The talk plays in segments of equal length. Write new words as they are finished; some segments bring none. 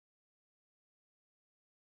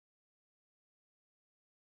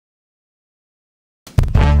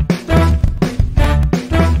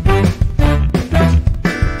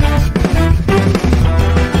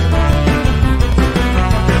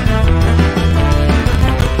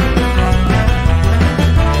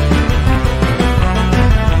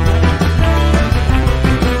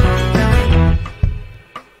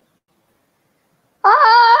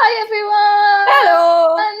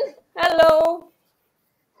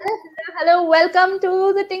Hello, welcome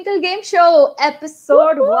to the Tinkle Game Show,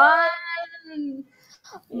 episode 1.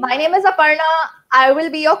 My name is Aparna. I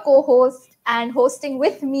will be your co-host, and hosting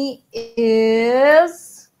with me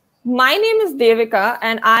is... My name is Devika,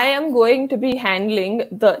 and I am going to be handling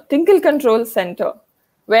the Tinkle Control Center,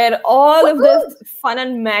 where all of this fun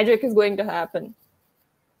and magic is going to happen.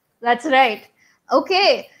 That's right.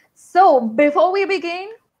 Okay, so before we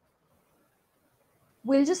begin,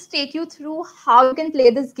 we'll just take you through how you can play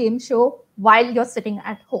this game show while you're sitting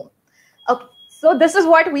at home. Okay, so this is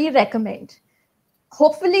what we recommend.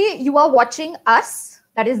 Hopefully, you are watching us,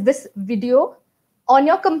 that is this video, on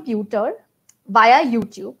your computer via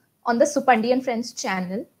YouTube on the Supandi and Friends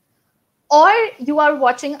channel, or you are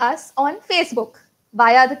watching us on Facebook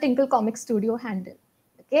via the Tinkle Comic Studio handle.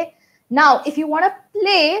 Okay. Now, if you want to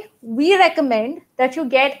play, we recommend that you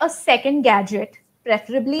get a second gadget,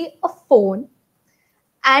 preferably a phone.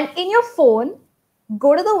 And in your phone,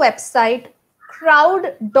 go to the website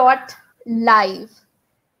crowd.live.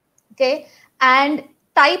 Okay. And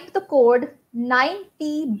type the code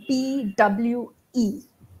 9PBWE.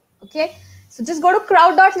 Okay. So just go to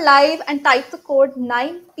crowd.live and type the code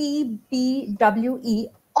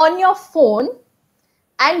 9PBWE on your phone,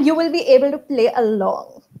 and you will be able to play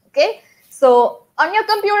along. Okay. So on your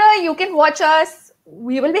computer, you can watch us.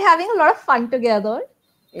 We will be having a lot of fun together.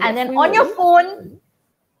 Yes, and then on your phone,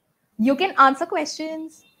 you can answer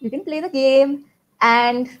questions, you can play the game,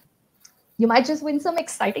 and you might just win some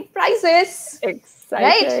exciting prizes.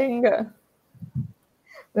 Exciting. Right?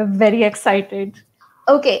 We're very excited.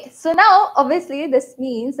 Okay, so now obviously this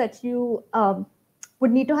means that you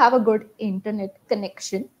would need to have a good internet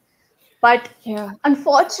connection. But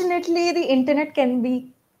unfortunately, the internet can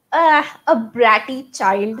be a bratty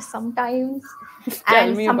child sometimes.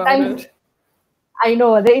 Tell me about it. I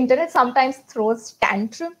know the internet sometimes throws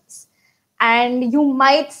tantrums, and you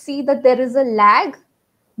might see that there is a lag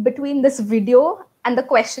between this video and the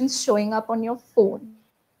questions showing up on your phone.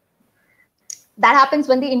 That happens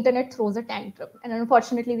when the internet throws a tantrum. And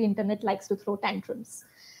unfortunately, the internet likes to throw tantrums.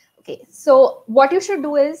 Okay, so what you should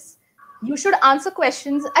do is you should answer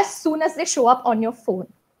questions as soon as they show up on your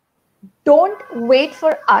phone. Don't wait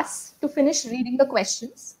for us to finish reading the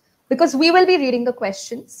questions, because we will be reading the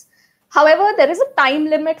questions. However, there is a time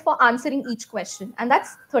limit for answering each question, and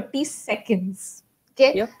that's 30 seconds.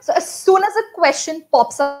 Okay. Yep. So as soon as a question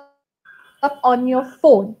pops up on your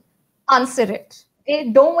phone, answer it. Okay.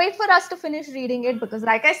 Don't wait for us to finish reading it, because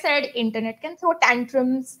like I said, internet can throw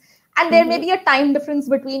tantrums, and there may be a time difference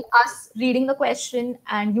between us reading the question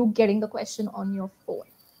and you getting the question on your phone.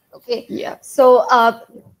 Okay. Yeah. So,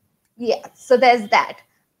 so there's that.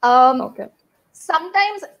 Okay.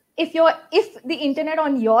 Sometimes if the internet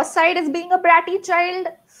on your side is being a bratty child,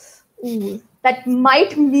 that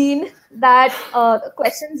might mean that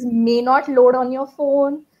questions may not load on your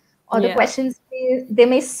phone, or the questions they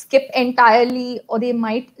may skip entirely, or they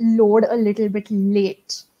might load a little bit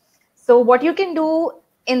late. So what you can do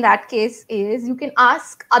in that case is you can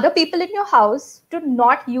ask other people in your house to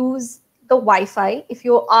not use the Wi-Fi if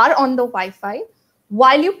you are on the Wi-Fi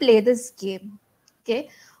while you play this game. Okay.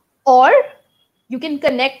 Or you can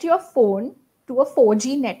connect your phone to a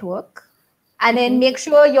 4G network, and then make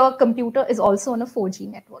sure your computer is also on a 4G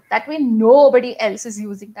network. That way, nobody else is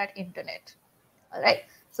using that internet. All right.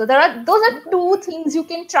 So those are two things you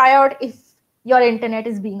can try out if your internet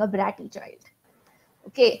is being a bratty child.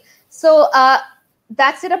 Okay. So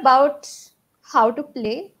that's it about how to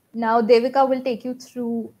play. Now, Devika will take you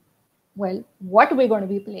through, what we're going to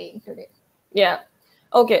be playing today. Yeah.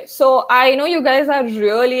 Okay, so I know you guys are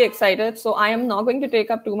really excited, so I am not going to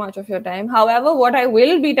take up too much of your time. However, what I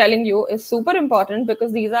will be telling you is super important,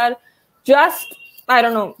 because these are just,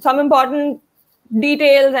 some important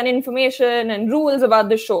details and information and rules about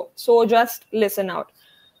the show. So just listen out.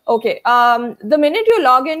 Okay, the minute you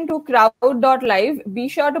log into crowd.live, be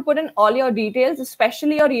sure to put in all your details,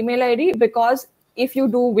 especially your email ID, because if you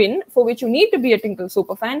do win, for which you need to be a Tinkle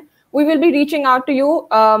superfan, we will be reaching out to you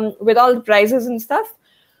with all the prizes and stuff.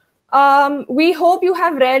 We hope you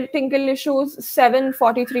have read Tinkle issues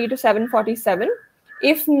 743 to 747.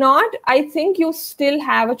 If not, I think you still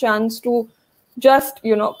have a chance to just,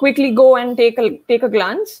 quickly go and take a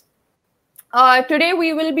glance. Today,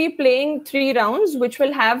 we will be playing 3 rounds, which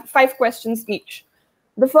will have 5 questions each.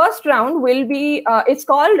 The first round will be, it's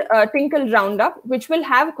called Tinkle Roundup, which will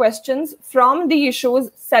have questions from the issues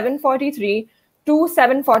 743 to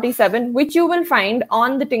 747, which you will find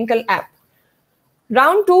on the Tinkle app.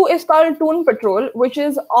 Round 2 is called Toon Patrol, which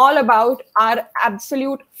is all about our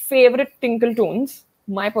absolute favorite Tinkle tunes,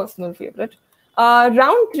 my personal favorite.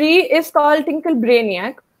 Round 3 is called Tinkle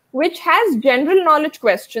Brainiac, which has general knowledge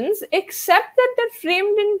questions, except that they're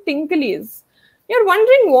framed in Tinkleese. You're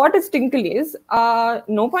wondering what is Tinkleese?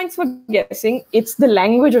 No points for guessing. It's the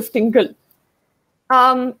language of Tinkle.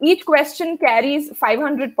 Each question carries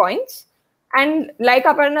 500 points. And like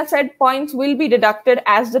Aparna said, points will be deducted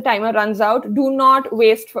as the timer runs out. Do not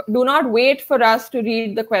wait for us to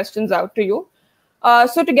read the questions out to you.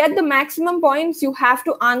 So to get the maximum points, you have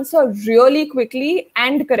to answer really quickly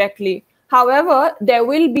and correctly. However, there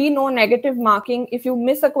will be no negative marking if you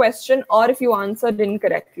miss a question or if you answered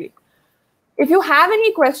incorrectly. If you have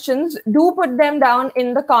any questions, do put them down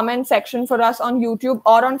in the comment section for us on YouTube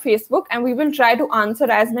or on Facebook, and we will try to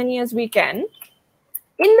answer as many as we can.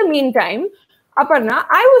 In the meantime, Aparna,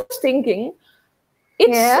 I was thinking,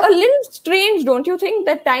 it's a little strange, don't you think,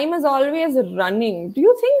 that time is always running? Do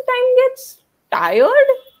you think time gets tired?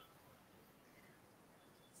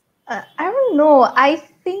 I don't know. I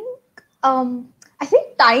think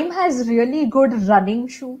time has really good running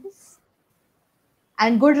shoes.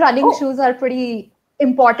 And good running shoes are pretty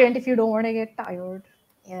important if you don't want to get tired.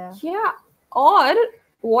 Yeah. Yeah. Or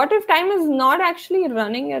what if time is not actually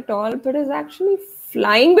running at all, but is actually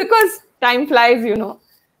flying? Because time flies, you know.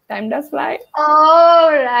 Time does fly. Oh,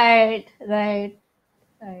 right.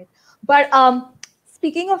 But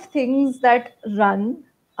speaking of things that run,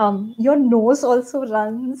 your nose also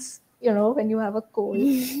runs, you know, when you have a cold.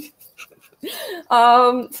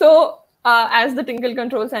 As the Tinkle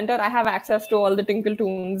Control Center, I have access to all the Tinkle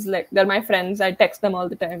tunes. Like, they're my friends. I text them all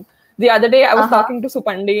the time. The other day, I was talking to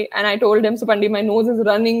Supandi, and I told him, Supandi, my nose is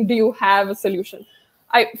running. Do you have a solution?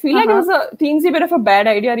 I feel like it was a teensy bit of a bad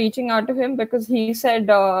idea reaching out to him, because he said,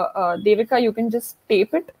 Devika, you can just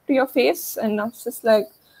tape it to your face. And I was just like,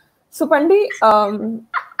 Supandi,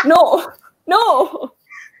 no.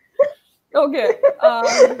 Okay.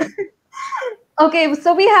 Okay,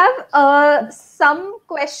 so we have some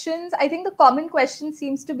questions. I think the common question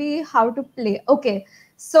seems to be how to play. Okay,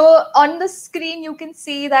 so on the screen, you can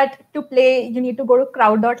see that to play, you need to go to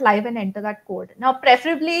crowd.live and enter that code. Now,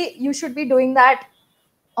 preferably, you should be doing that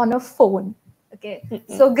on a phone. Okay,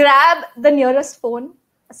 so grab the nearest phone,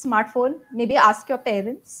 a smartphone, maybe ask your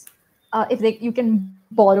parents if you can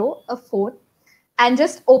borrow a phone, and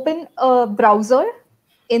just open a browser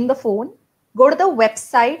in the phone, go to the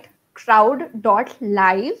website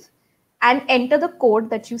crowd.live and enter the code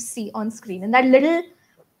that you see on screen. And that little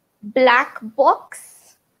black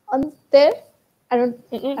box on there, I don't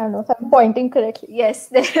know if I'm pointing correctly. Yes,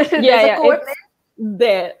 there's a code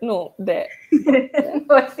there. No, there.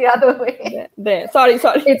 No, it's the other way. There. Sorry.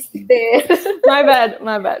 It's there. My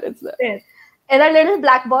bad. It's there. In that little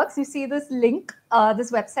black box, you see this link, this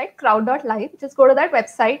website, crowd.live. Just go to that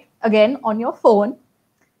website again on your phone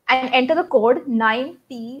and enter the code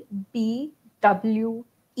 9PBWE.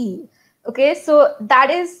 Okay, so that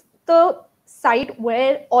is the site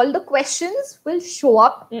where all the questions will show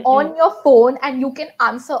up on your phone and you can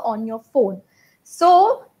answer on your phone.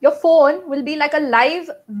 So your phone will be like a live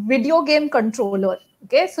video game controller.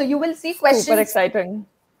 Okay, so you will see questions. Super exciting.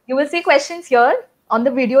 You will see questions here on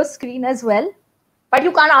the video screen as well, but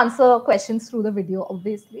you can't answer questions through the video,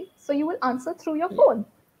 obviously. So you will answer through your phone.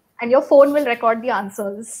 And your phone will record the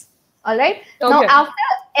answers. All right. Okay. Now, after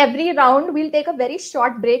every round, we'll take a very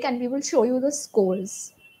short break and we will show you the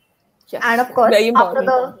scores. Yes. And of course,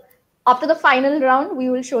 after the final round,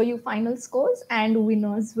 we will show you final scores and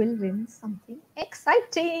winners will win something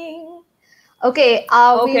exciting. Okay.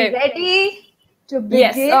 Are we ready to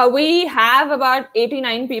begin? Yes. We have about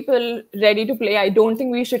 89 people ready to play. I don't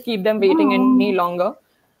think we should keep them waiting any longer.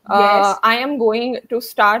 Yes. I am going to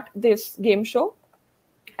start this game show.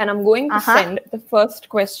 And I'm going to send the first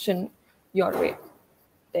question your way.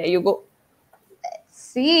 There you go. Let's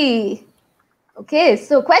see. Okay,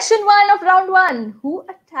 so question 1 of round 1. Who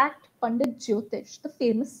attacked Pandit Jyotish, the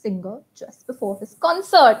famous singer, just before his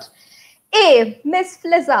concert? A. Miss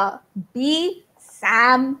Flizza. B.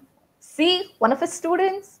 Sam. C. One of his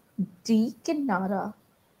students. D. Kinara.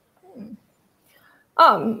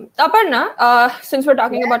 Aparna, since we're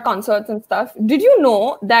talking about concerts and stuff, did you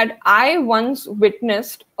know that I once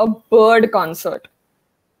witnessed a bird concert?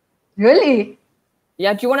 Really?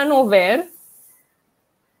 Yeah, do you want to know where?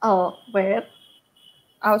 Oh, where?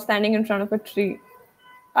 I was standing in front of a tree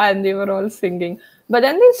and they were all singing. But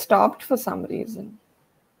then they stopped for some reason.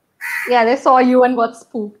 Yeah, they saw you and got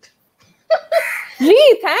spooked.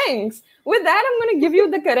 Gee, thanks. With that, I'm going to give you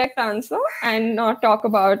the correct answer and not talk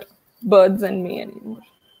about birds and me anymore.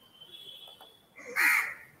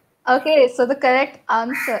 Okay, so the correct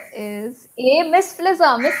answer is A. Miss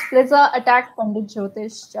Flizza. Miss Flizza attacked Pandit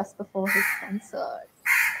Jyotish just before his concert.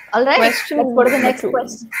 All right, let's go to the next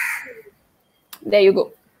question. There you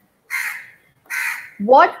go.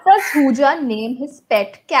 What does Hooja name his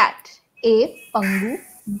pet cat? A. Pangu,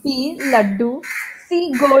 B. Laddu,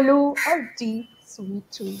 C. Golu, or D.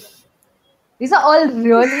 Sweet Tooth? These are all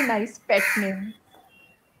really nice pet names.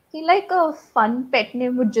 I feel like a fun pet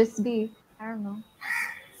name would just be, I don't know,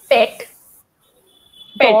 pet,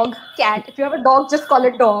 dog, cat. If you have a dog, just call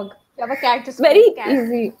it dog. If you have a cat, just call Very it cat.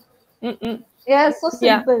 easy. Yeah, so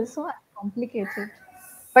simple, so complicated.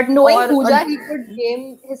 But knowing Pooja, he could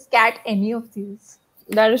name his cat any of these.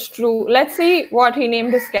 That is true. Let's see what he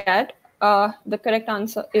named his cat. The correct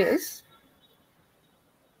answer is...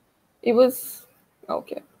 It was...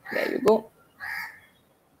 Okay, there you go.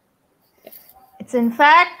 It's in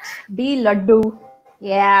fact B. Laddu.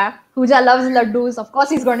 Yeah, Pooja loves laddus. Of course,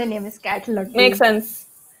 he's going to name his cat Laddu. Makes sense.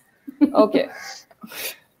 Okay.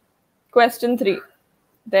 Question 3.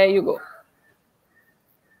 There you go.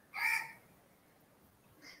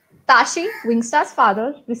 Tashi, Wingstar's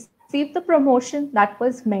father, received the promotion that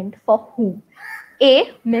was meant for whom?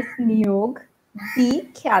 A. Miss Niyog, B.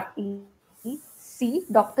 Khyati, C.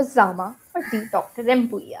 Dr. Zama, or D. Dr.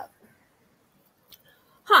 Rempuya?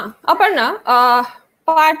 Aparna,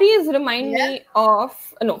 parties remind me of...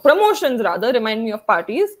 No, promotions rather remind me of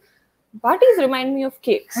parties. Parties remind me of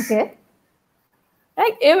cakes. Okay.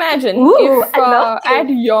 Like imagine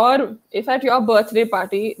if at your birthday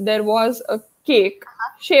party there was a cake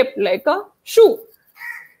shaped like a shoe,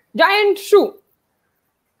 giant shoe.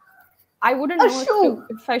 I wouldn't know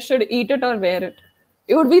if I should eat it or wear it.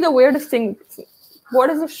 It would be the weirdest thing. What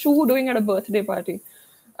is a shoe doing at a birthday party?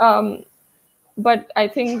 But I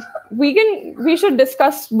think we should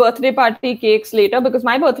discuss birthday party cakes later, because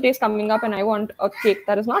my birthday is coming up and I want a cake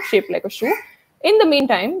that is not shaped like a shoe. In the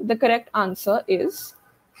meantime, the correct answer is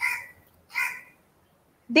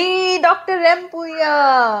D. Dr.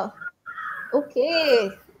 Rempuya. Okay.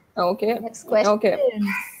 Next question. Okay.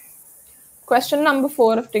 Question number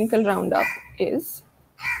 4 of Tinkle Roundup is: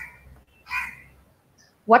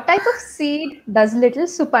 what type of seed does little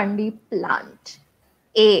Supandi plant?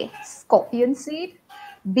 A. Scorpion seed,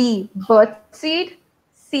 B. Bird seed,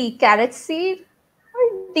 C. Carrot seed,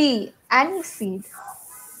 or D. Anise seed?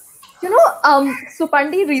 You know,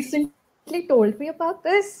 Supandi recently told me about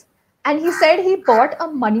this, and he said he bought a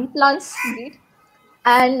money plant seed,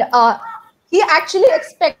 and he actually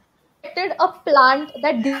expected a plant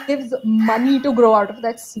that gives money to grow out of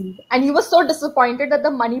that seed, and he was so disappointed that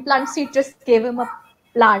the money plant seed just gave him a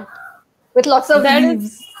plant with lots of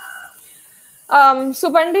leaves.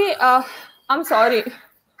 Supandi, I'm sorry.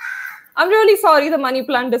 I'm really sorry the money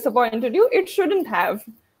plant disappointed you. It shouldn't have.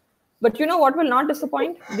 But you know what will not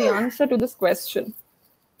disappoint? The answer to this question.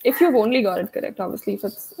 If you've only got it correct, obviously. If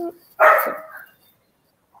it's...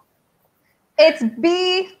 It's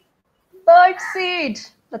B. Bird seed.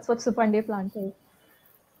 That's what Supandi planted.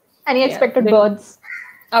 And he expected birds.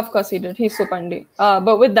 Of course he did. He's Supandi.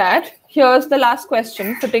 But with that, here's the last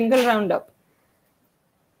question for Tinkle Roundup.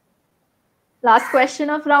 Last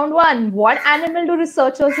question of round 1. What animal do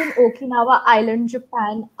researchers in Okinawa Island,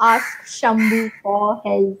 Japan, ask Shambhu for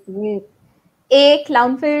help with? A.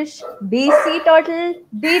 Clownfish, B. Sea turtle,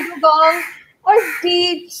 D. Dugong, or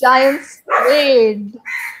D. Giant squid?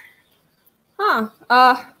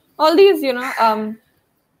 All these,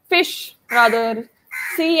 fish, rather,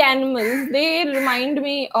 sea animals, they remind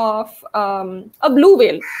me of a blue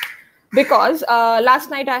whale. Because last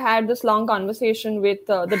night I had this long conversation with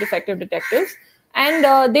the defective detectives,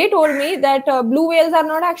 and they told me that blue whales are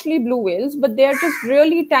not actually blue whales, but they're just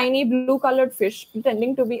really tiny blue-colored fish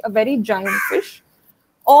pretending to be a very giant fish.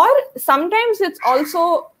 Or sometimes it's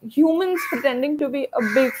also humans pretending to be a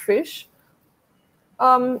big fish.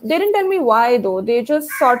 They didn't tell me why though. They just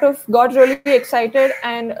sort of got really excited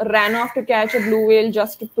and ran off to catch a blue whale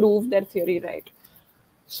just to prove their theory right.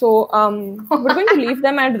 So we're going to leave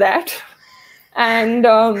them at that. And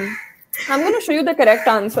I'm going to show you the correct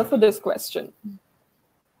answer for this question.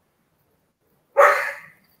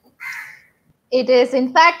 It is,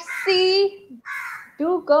 in fact, C.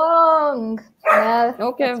 Dugong. Yeah,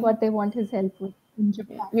 that's what they want his help with in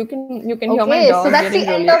Japan. You can hear my dog. So that's the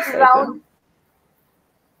end of round.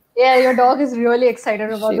 Yeah, your dog is really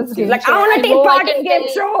excited about this game. Like, I want to take part in game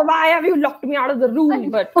show. Why have you locked me out of the room?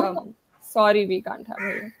 But sorry, we can't have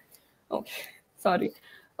her. Okay, sorry.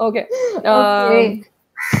 Okay.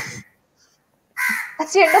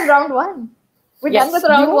 That's the end of round 1. We're done with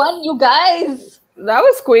round 1, you guys. That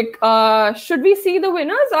was quick. Should we see the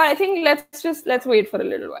winners, or I think let's wait for a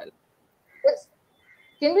little while.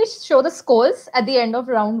 Can we show the scores at the end of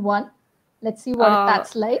round 1? Let's see what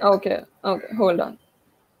that's like. Okay. Hold on.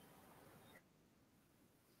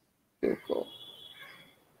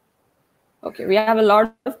 Okay, we have a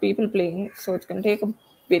lot of people playing, so it's going to take a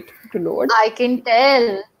bit to load. I can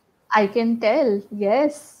tell.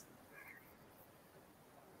 Yes.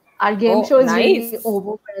 Our game show is really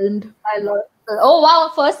overwhelmed by a lot of people. Oh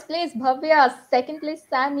wow, first place Bhavya, second place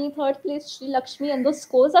Sammy, third place Sri Lakshmi, and those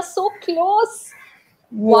scores are so close.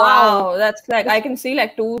 Wow, that's like I can see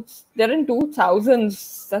like they're in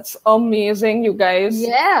 2000s. That's amazing, you guys.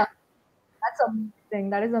 Yeah, that's amazing.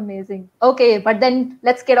 That is amazing. Okay, but then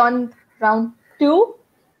let's get on round 2,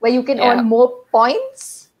 where you can earn more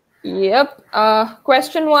points. Yep.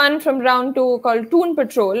 Question 1 from round 2 called Toon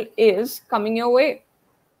Patrol is coming your way.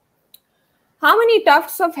 How many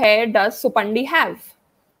tufts of hair does Supandi have?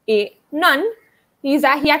 A. None. He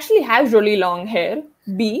actually has really long hair.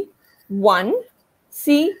 B. 1.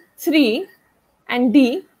 C. 3. And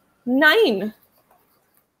D. 9.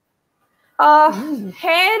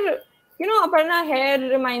 Hair, Aparna, hair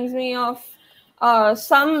reminds me of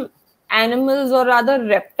some animals or rather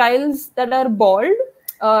reptiles that are bald,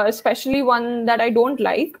 especially one that I don't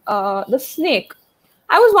like, the snake.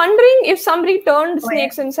 I was wondering if somebody turned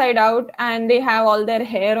snakes inside out and they have all their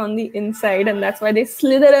hair on the inside and that's why they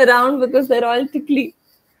slither around because they're all tickly.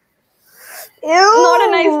 Ew. Not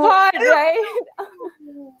a nice thought, right?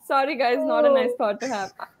 Sorry, guys, not a nice thought to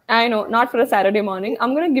have. I know, not for a Saturday morning.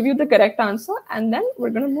 I'm going to give you the correct answer and then we're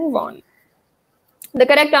going to move on. The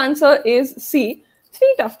correct answer is C,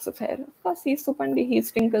 3 tufts of hair. Of course, he's Supandi,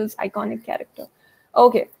 he's Tinkle's iconic character.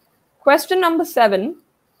 Okay, question number 7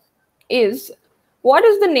 is, what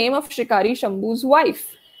is the name of Shikari Shambhu's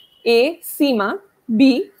wife? A. Seema,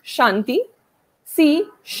 B. Shanti, C.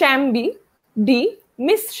 Shambi, D.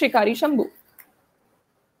 Miss Shikari Shambhu.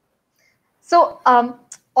 So,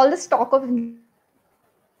 all this talk of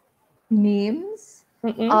names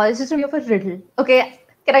is just a riddle. Okay,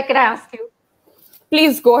 can I ask you?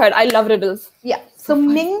 Please go ahead. I love riddles. Yeah. So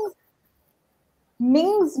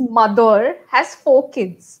Ming's mother has 4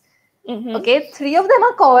 kids. Okay, 3 of them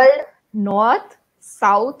are called North,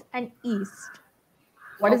 South, and East.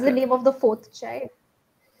 What is the name of the 4th child?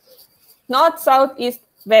 North, South, East,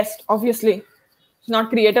 West. Obviously, it's not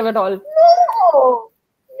creative at all.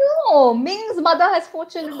 No. Ming's mother has 4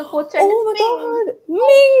 children. The 4th child is Ming.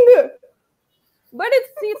 Ming. But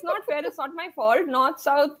it's not fair. It's not my fault. North,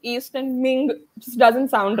 South, East, and Ming just doesn't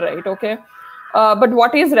sound right. Okay. But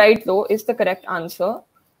what is right though is the correct answer,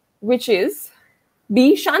 which is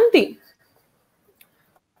B. Shanti.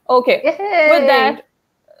 Okay. Yay. With that,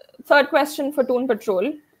 third question for Toon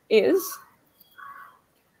Patrol is,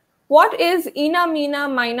 what is Ina, Meena,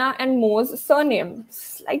 Maina, and Mo's surname?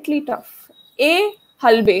 Slightly tough. A.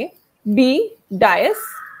 Halbe, B. Dias,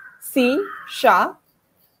 C. Shah,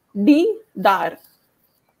 D. Dar.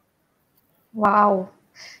 Wow.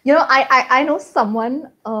 I know someone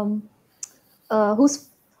who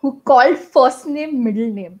called first name middle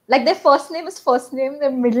name. Like their first name is first name, their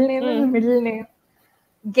middle name is middle name.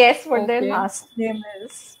 Guess what their last name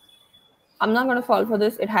is? I'm not going to fall for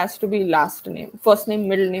this. It has to be last name. First name,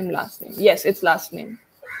 middle name, last name. Yes, it's last name.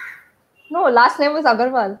 No, last name was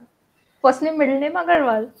Agarwal. First name, middle name,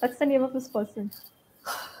 Agarwal. That's the name of this person.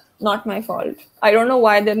 Not my fault. I don't know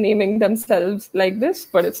why they're naming themselves like this,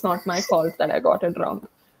 but it's not my fault that I got it wrong.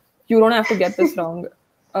 You don't have to get this wrong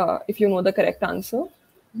if you know the correct answer,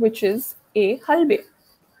 which is A. Halbe.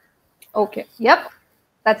 Okay. Yep.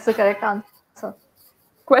 That's the correct answer.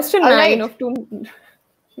 Question 9 of 2.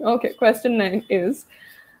 Okay, question 9 is,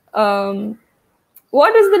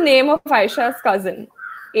 what is the name of Aisha's cousin?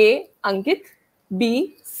 A. Ankit,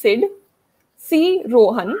 B. Sid, C.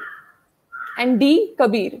 Rohan, and D.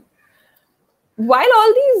 Kabir. While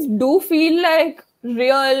all these do feel like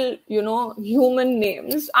real, human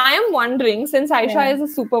names, I am wondering, since Aisha is a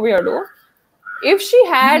super weirdo, if she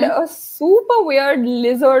had a super weird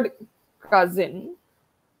lizard cousin,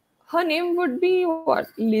 her name would be what?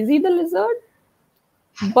 Lizzie the Lizard?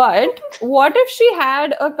 But what if she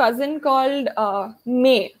had a cousin called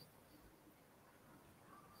May?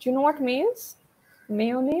 Do you know what May is?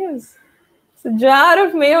 Mayonnaise. It's a jar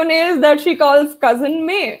of mayonnaise that she calls cousin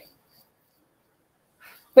May.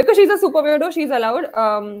 Because she's a super weirdo, she's allowed.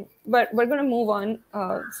 But we're going to move on.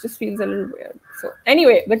 It just feels a little weird. So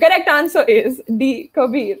anyway, the correct answer is D.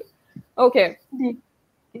 Kabir. Okay. D.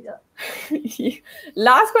 Yeah.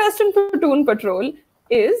 Last question for Toon Patrol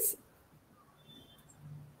is,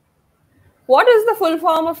 what is the full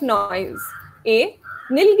form of noise? A.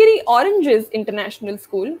 Nilgiri Oranges International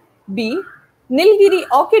School. B. Nilgiri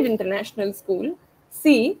Orchid International School.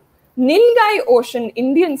 C. Nilgai Ocean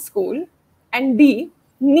Indian School. And D.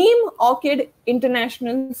 Neem Orchid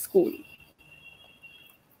International School.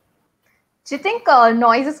 Do you think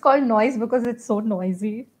noise is called noise because it's so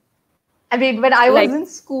noisy? I mean, when I was Like, in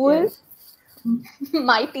school, yes.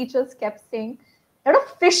 my teachers kept saying that a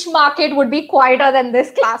fish market would be quieter than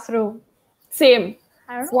this classroom. Same.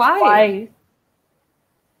 I don't know Why? why.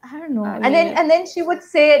 I don't know. I And mean, then she would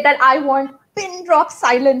say that I want pin drop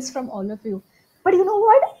silence from all of you. But you know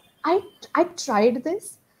what? I tried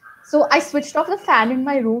this. So I switched off the fan in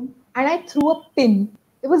my room and I threw a pin.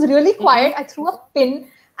 It was really quiet. I threw a pin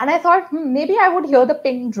and I thought maybe I would hear the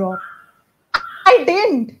pin drop. I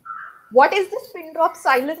didn't. What is this pin drop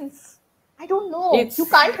silence? I don't know. You it's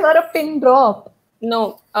can't hear a pin drop.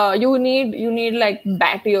 no. You need like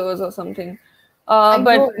bat ears or something. I know,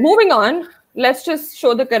 But right? moving on, let's just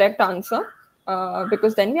show the correct answer.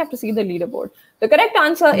 Because then we have to see the leaderboard. The correct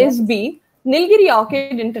answer Yes. is B, Nilgiri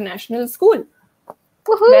Orchid International School,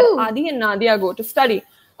 where Woohoo! Adi and Nadia go to study.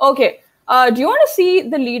 Okay. Do you want to see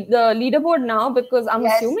the leaderboard now? Because I'm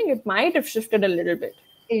Yes. assuming it might have shifted a little bit.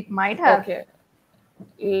 It might have. Okay.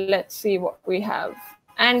 Let's see what we have.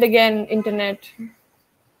 And again, internet.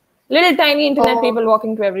 Little tiny internet people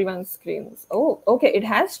walking to everyone's screens. Oh, okay. It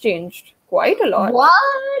has changed quite a lot.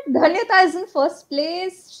 What? Dhanyata is in first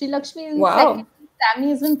place. Sri Lakshmi is in second.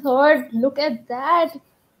 Sammy is in third. Look at that.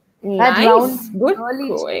 That Nice. round Good really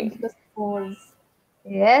going. changed the scores.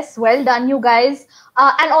 Yes, well done, you guys.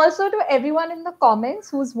 And also to everyone in the comments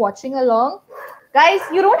who's watching along, guys,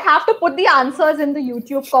 you don't have to put the answers in the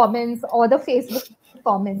YouTube comments or the Facebook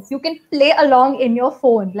comments. You can play along in your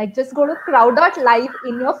phone. Like just go to crowd.live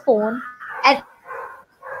in your phone and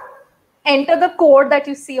enter the code that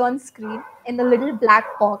you see on screen in the little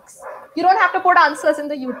black box. You don't have to put answers in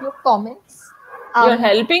the YouTube comments. You're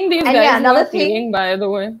helping these and guys yeah, who another are thing- playing, by the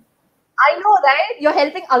way. I know, right? You're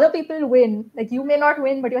helping other people win. Like you may not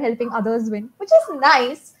win, but you're helping others win, which is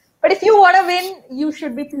nice. But if you want to win, you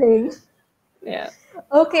should be playing. Yeah.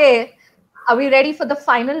 Okay. Are we ready for the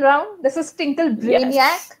final round? This is Tinkle Brainiac.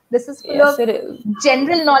 Yes. This is full Yes, of it is.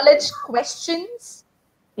 general knowledge questions.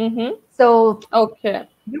 Mm-hmm. So Okay.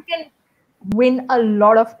 you can win a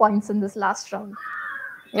lot of points in this last round.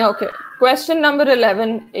 Okay. Question number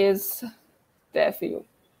 11 is there for you.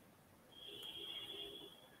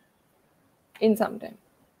 In some time.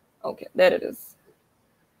 Okay, there it is.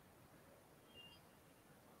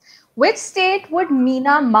 Which state would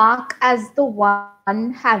Meena mark as the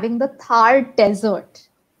one having the Thar Desert?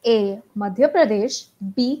 A. Madhya Pradesh,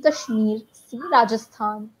 B. Kashmir, C.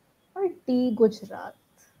 Rajasthan, or D. Gujarat?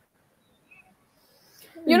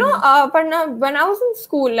 You know, Parna, when I was in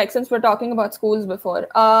school, like since we're talking about schools before,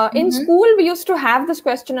 in Mhm. school we used to have this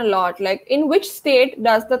question a lot, like in which state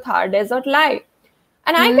does the Thar Desert lie?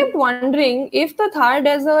 And I kept wondering, if the Thar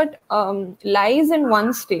Desert lies in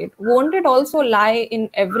one state, won't it also lie in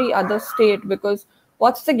every other state? Because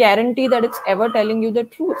what's the guarantee that it's ever telling you the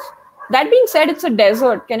truth? That being said, it's a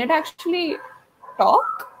desert. Can it actually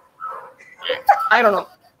talk? I don't know.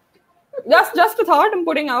 Just a thought I'm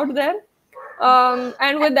putting out there.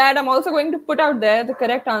 And with that, I'm also going to put out there the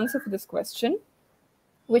correct answer for this question,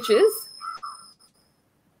 which is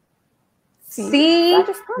C.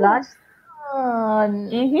 Rajasthan.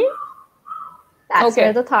 Mm-hmm. That's Okay.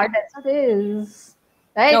 where the Thar Desert is.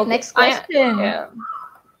 Right, Okay. next question. Yeah.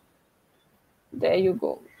 There you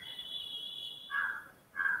go.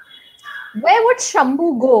 Where would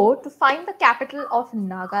Shambhu go to find the capital of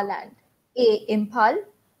Nagaland? A. Imphal,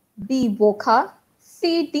 B. Wokha,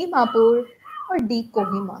 C. Dimapur, or D.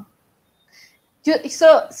 Kohima?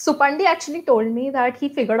 So Supandi actually told me that he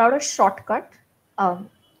figured out a shortcut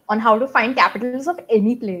on how to find capitals of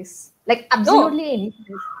any place, like absolutely any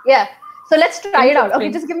place. Yeah. So let's try it out. Okay,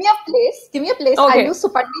 just give me a place. Give me a place. Okay. I'll use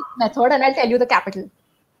Supandi's method and I'll tell you the capital.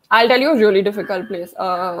 I'll tell you a really difficult place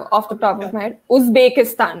off the top of my head.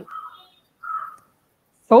 Uzbekistan.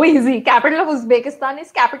 So easy. Capital of Uzbekistan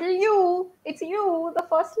is capital U. It's U, the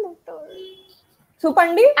first letter.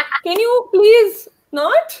 Supandi, can you please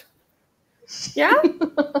not? Yeah?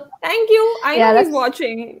 Thank you. I know he's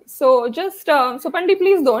watching. So just, Supandi,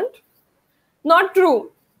 please don't. Not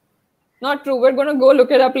true. Not true. We're going to go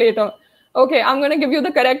look it up later. Okay, I'm going to give you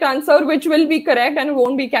the correct answer, which will be correct and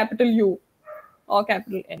won't be capital U or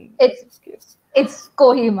capital N. It's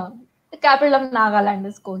Kohima. The capital of Nagaland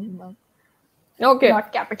is Kohima. Okay.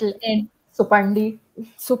 Not capital N. Supandi.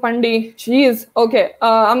 Supandi. Jeez. Okay.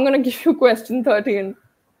 I'm going to give you question 13.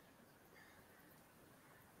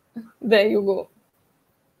 There you go.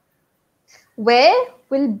 Where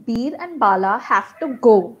will Bir and Bala have to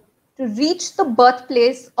go to reach the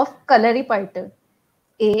birthplace of Kalaripayattu?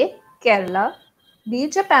 A. Kerala, B.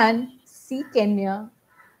 Japan, C. Kenya,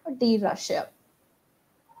 or D. Russia?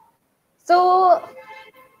 So,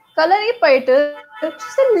 Kalaripayattu,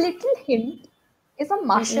 just a little hint, is a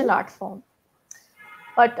martial art form.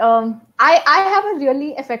 But I have a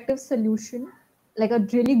really effective solution, like a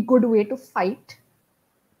really good way to fight.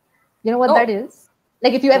 You know what that is?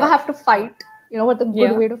 Like if you ever What? have to fight, you know what the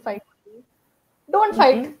good Yeah. way to fight is? Don't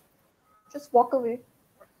fight. Just walk away.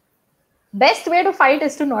 Best way to fight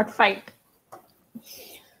is to not fight.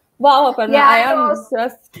 Wow, Aparna, Yeah, I know.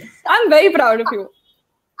 I'm very proud of you.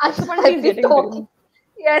 Supandi I've is been getting to talking. you.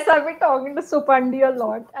 Yes, I've been talking to Supandi a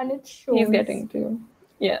lot, and it He's shows. getting to you.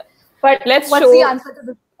 Yeah. But Let's what's show the answer to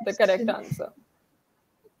this the correct question? answer.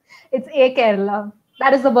 It's A, Kerala.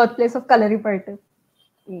 That is the birthplace of Kalarippayattu.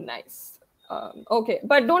 Nice. Okay,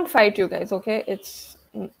 but don't fight, you guys. Okay,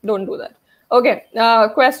 don't do that. Okay.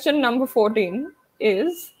 Question number 14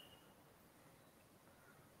 is,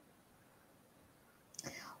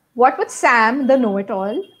 What would Sam, the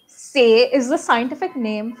know-it-all, say is the scientific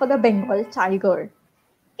name for the Bengal tiger?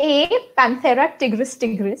 A. Panthera tigris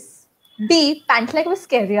tigris. B. Pantlegus,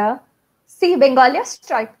 C. Bengalia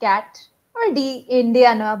striped cat. Or D.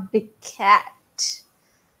 Indiana big cat.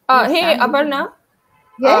 hey, Aparna,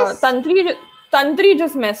 Yes. Tantri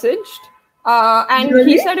just messaged, and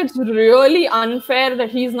Really? he said it's really unfair that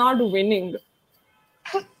he's not winning.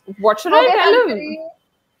 What should I tell him?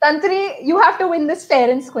 Tantri, you have to win this fair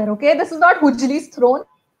and square, okay? This is not Hujli's throne.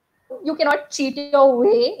 You cannot cheat your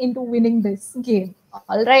way into winning this game.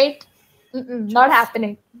 All right? Not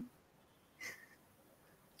happening.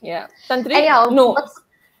 Yeah. Tantri? Anyhow, No.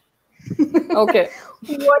 Okay.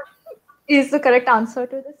 What is the correct answer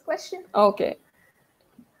to this question? Okay.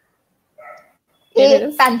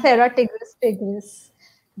 A. Panthera tigris tigris.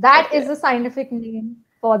 That is the scientific name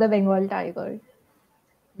for the Bengal tiger.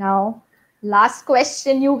 Now, last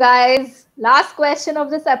question, you guys. Last question of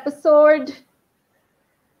this episode.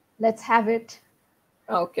 Let's have it.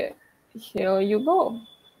 Okay. Here you go.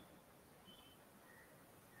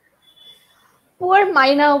 Poor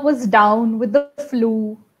Mina was down with the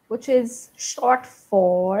flu, which is short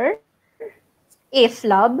for A.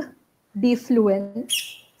 Flub, B.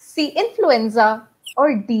 Fluence, C. Influenza,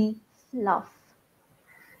 or D. Fluff.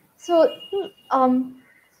 So,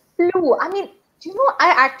 flu. I mean,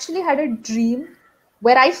 I actually had a dream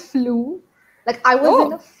where I flew, like I was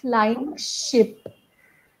in a flying ship.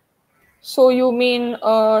 So you mean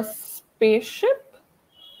a spaceship?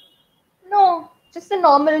 No, just a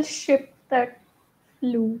normal ship that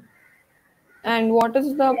flew. And what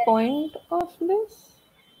is the point of this?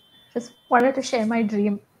 Just wanted to share my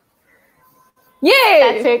dream. Yay!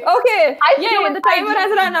 That's it. Okay. Yay! The timer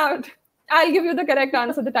has run out. I'll give you the correct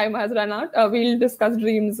answer. The timer has run out. We'll discuss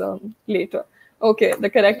dreams later. Okay. The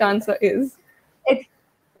correct answer is. It's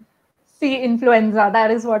C. Influenza. That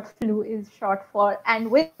is what flu is short for. And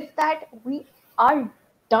with that, we are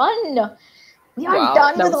done. We are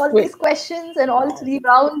done with all these questions and all 3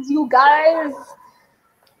 rounds, you guys.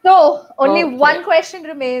 So only one question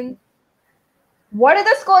remains. What do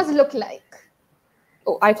the scores look like?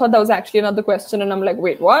 Oh, I thought that was actually another question, and I'm like,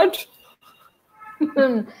 wait, what?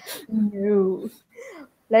 No.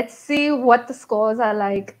 Let's see what the scores are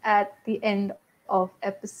like at the end of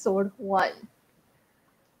episode 1.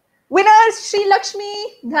 Winners, Sri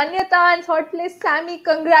Lakshmi, Dhanyata, and third place, Sammy.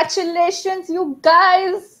 Congratulations, you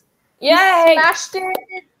guys. Yay! You smashed it.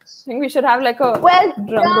 I think we should have like a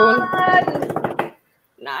drum roll.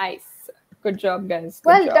 Nice. Good job, guys.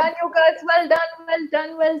 Well done, you guys. Well done, well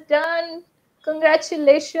done, well done.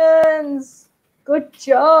 Congratulations. Good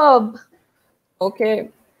job. Okay.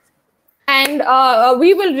 And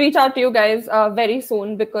we will reach out to you guys very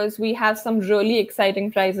soon because we have some really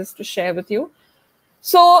exciting prizes to share with you.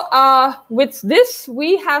 So with this,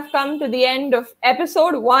 we have come to the end of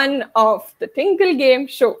episode 1 of the Tinkle Game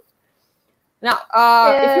Show. Now,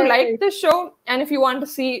 if you like this show and if you want to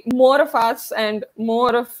see more of us and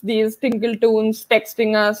more of these Tinkle Toons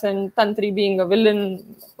texting us and Tantri being a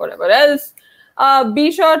villain, whatever else,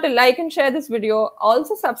 be sure to like and share this video.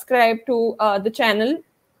 Also subscribe to the channel.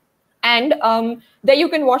 And there you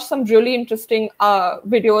can watch some really interesting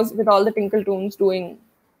videos with all the Tinkle Toons doing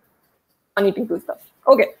funny Tinkle stuff.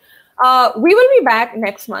 Okay. We will be back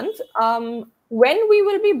next month. When we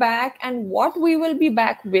will be back and what we will be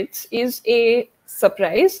back with is a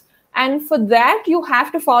surprise. And for that, you have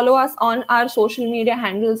to follow us on our social media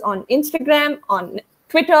handles on Instagram, on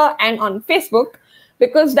Twitter, and on Facebook,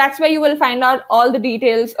 because that's where you will find out all the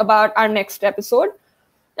details about our next episode.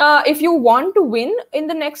 If you want to win in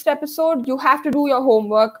the next episode, you have to do your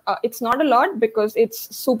homework. It's not a lot because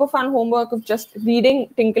it's super fun homework of just reading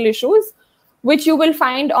Tinkle issues, which you will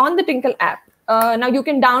find on the Tinkle app. Now, you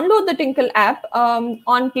can download the Tinkle app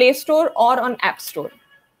on Play Store or on App Store.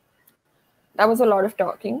 That was a lot of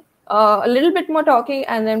talking. a little bit more talking,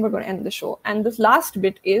 and then we're going to end the show. And this last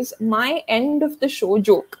bit is my end of the show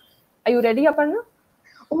joke. Are you ready, Aparna?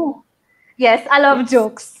 Oh, yes, I love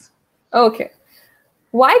jokes. Okay.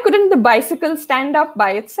 Why couldn't the bicycle stand up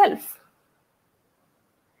by itself?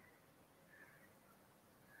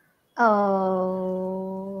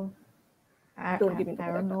 Oh, Don't give me the I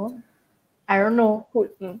correct don't know. answer. I don't know. Cool.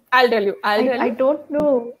 I'll tell you. I don't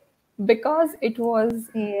know. Because it was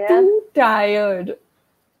too tired.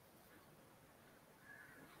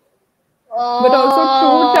 But also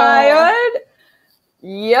too tired.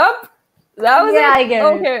 Yep. That was it. I get it.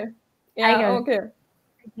 Okay. Yeah, okay.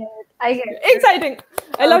 I get it. Exciting.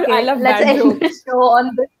 I love Let's bad end jokes. the show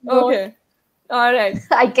on this note. Okay. All right.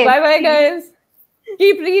 Bye Bye, guys.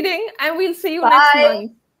 Keep reading, and we'll see you next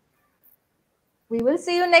month. We will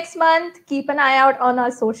see you next month. Keep an eye out on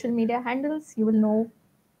our social media handles. You will know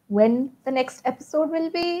when the next episode will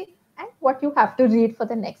be and what you have to read for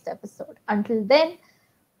the next episode. Until then,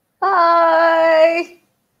 bye.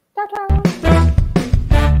 Ta-ta.